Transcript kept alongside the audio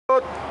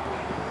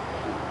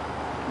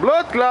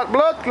Blood clot,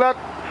 blood clot.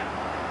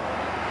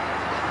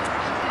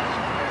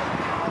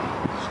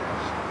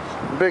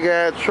 Big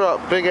ass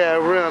truck, big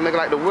ass rim, nigga,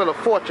 like the Wheel of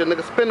Fortune,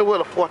 nigga. Spin the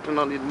Wheel of Fortune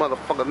on these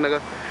motherfuckers,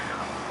 nigga.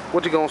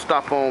 What you gonna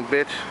stop on,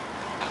 bitch?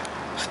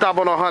 Stop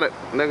on 100,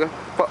 nigga.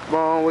 Fuck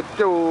wrong with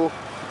you?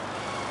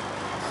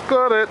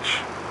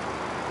 Scourge.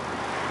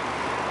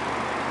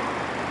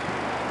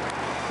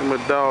 My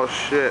dog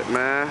shit,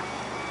 man.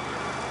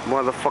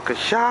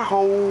 Motherfucking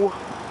Tahoe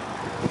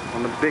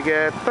on the big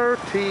ass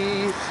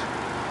 30s.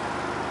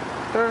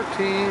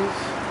 30s.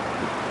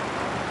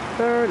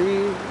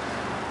 30s.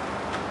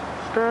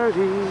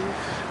 30s.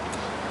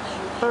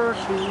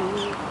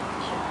 30s.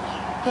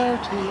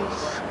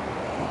 30s.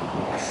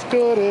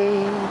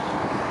 Scooting.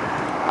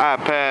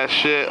 iPad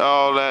shit,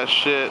 all that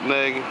shit,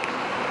 nigga.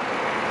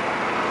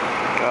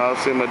 Y'all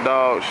see my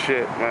dog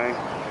shit, man.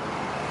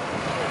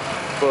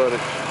 Footage.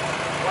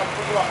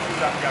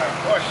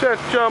 Shut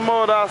your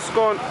mother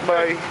skunk,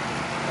 boy.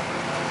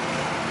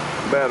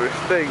 Battery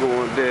stay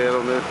going dead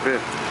on this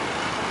bitch.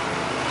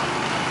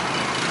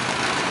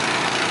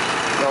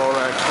 All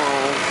that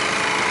chrome.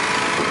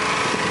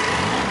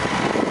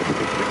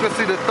 You can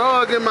see the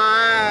thug in my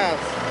eyes.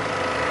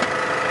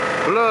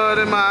 Blood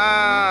in my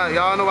eyes.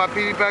 Y'all know why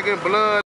PD back in blood.